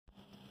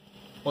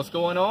What's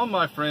going on,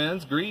 my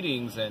friends?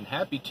 Greetings and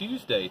happy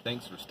Tuesday.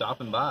 Thanks for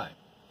stopping by.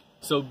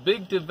 So,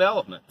 big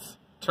developments.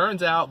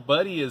 Turns out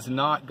Buddy is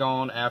not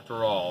gone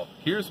after all.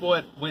 Here's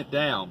what went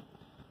down.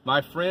 My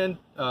friend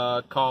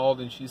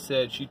called and she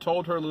said she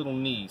told her little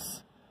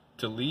niece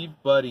to leave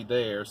Buddy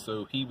there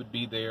so he would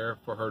be there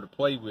for her to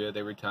play with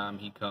every time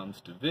he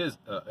comes to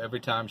visit. Every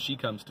time she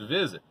comes to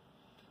visit.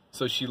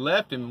 So she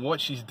left him, and what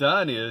she's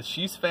done is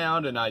she's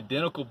found an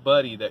identical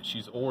Buddy that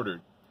she's ordered.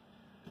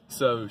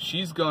 So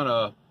she's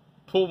gonna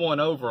pull one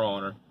over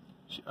on her.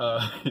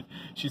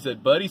 She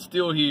said, Buddy's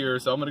still here,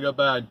 so I'm going to go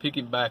by and pick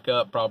him back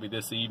up probably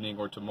this evening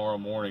or tomorrow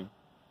morning.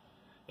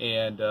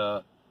 And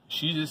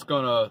she's just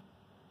going to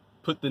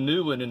put the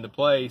new one into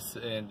place.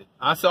 And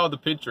I saw the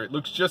picture. It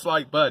looks just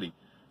like Buddy.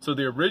 So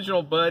the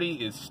original Buddy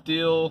is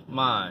still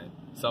mine.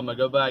 So I'm going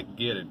to go back and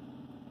get him.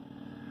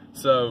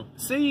 So,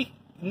 see,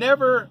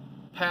 never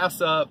pass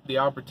up the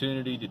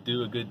opportunity to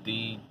do a good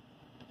deed,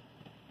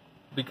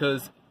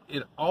 because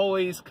it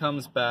always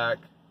comes back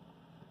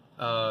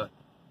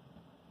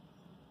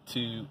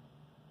to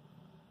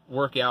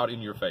work out in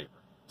your favor.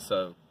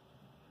 So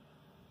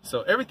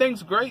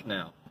everything's great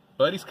now.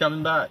 Buddy's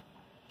coming back.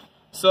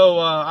 So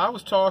I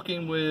was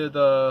talking with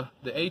the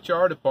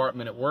HR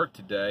department at work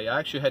today. I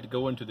actually had to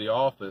go into the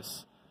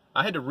office.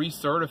 I had to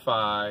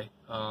recertify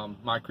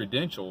my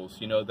credentials.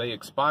 You know, they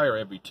expire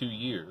every 2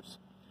 years.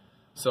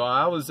 So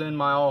I was in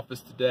my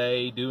office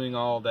today doing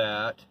all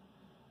that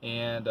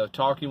and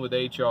talking with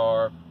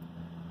HR,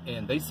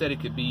 and they said it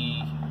could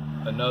be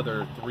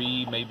another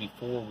 3, maybe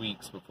 4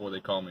 weeks before they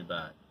call me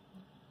back.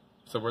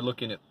 So we're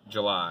looking at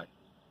July,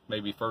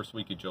 maybe first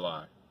week of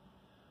July.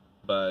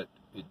 But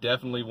it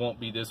definitely won't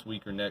be this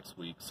week or next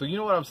week. So you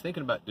know what I was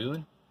thinking about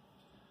doing?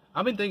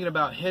 I've been thinking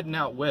about heading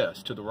out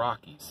west to the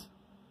Rockies.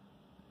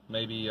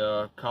 Maybe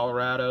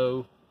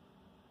Colorado,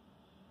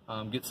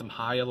 get some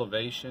high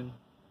elevation.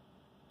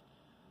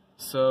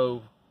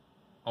 So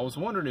I was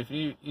wondering if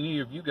any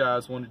of you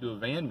guys want to do a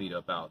van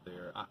meetup out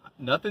there.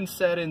 Nothing's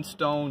set in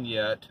stone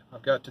yet.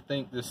 I've got to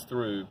think this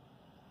through.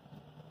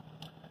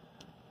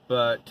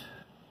 But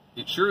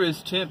it sure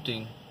is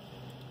tempting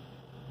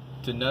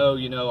to know,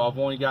 you know, I've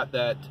only got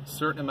that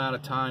certain amount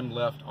of time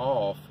left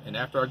off. And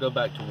after I go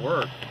back to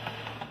work,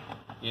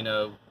 you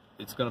know,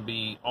 it's going to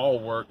be all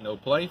work, no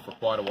play for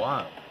quite a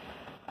while.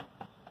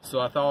 So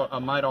I thought I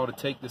might ought to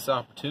take this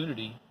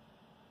opportunity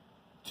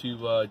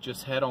to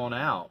just head on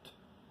out.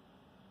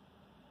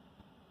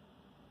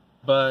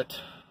 But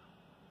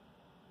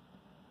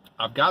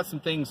I've got some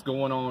things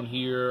going on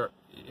here.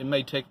 It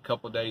may take a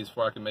couple of days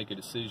before I can make a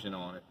decision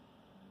on it.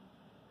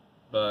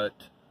 But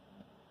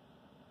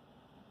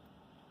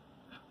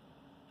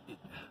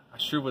I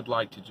sure would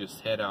like to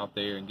just head out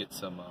there and get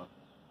some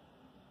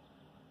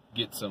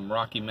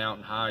Rocky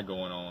Mountain High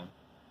going on.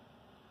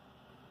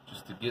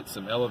 Just to get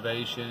some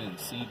elevation and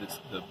see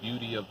the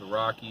beauty of the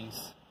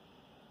Rockies.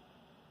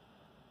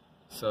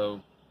 So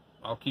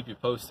I'll keep you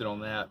posted on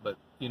that. But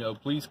you know,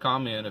 please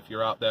comment if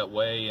you're out that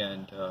way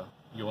and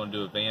you want to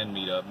do a van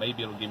meetup.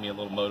 Maybe it'll give me a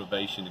little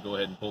motivation to go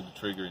ahead and pull the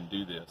trigger and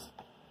do this.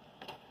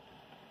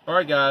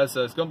 Alright guys,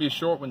 it's going to be a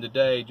short one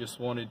today. Just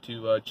wanted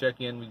to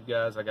check in with you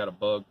guys. I got a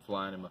bug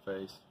flying in my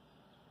face.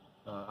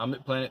 I'm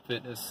at Planet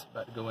Fitness,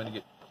 about to go in and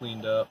get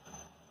cleaned up.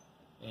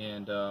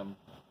 And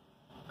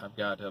I've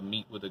got to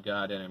meet with a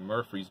guy down in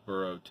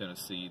Murfreesboro,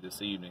 Tennessee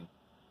this evening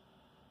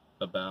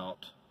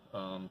about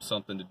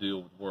something to do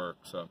with work.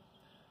 So,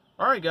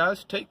 alright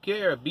guys, take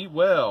care, be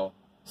well,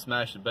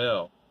 smash the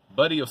bell.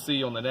 Buddy will see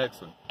you on the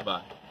next one.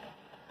 Bye.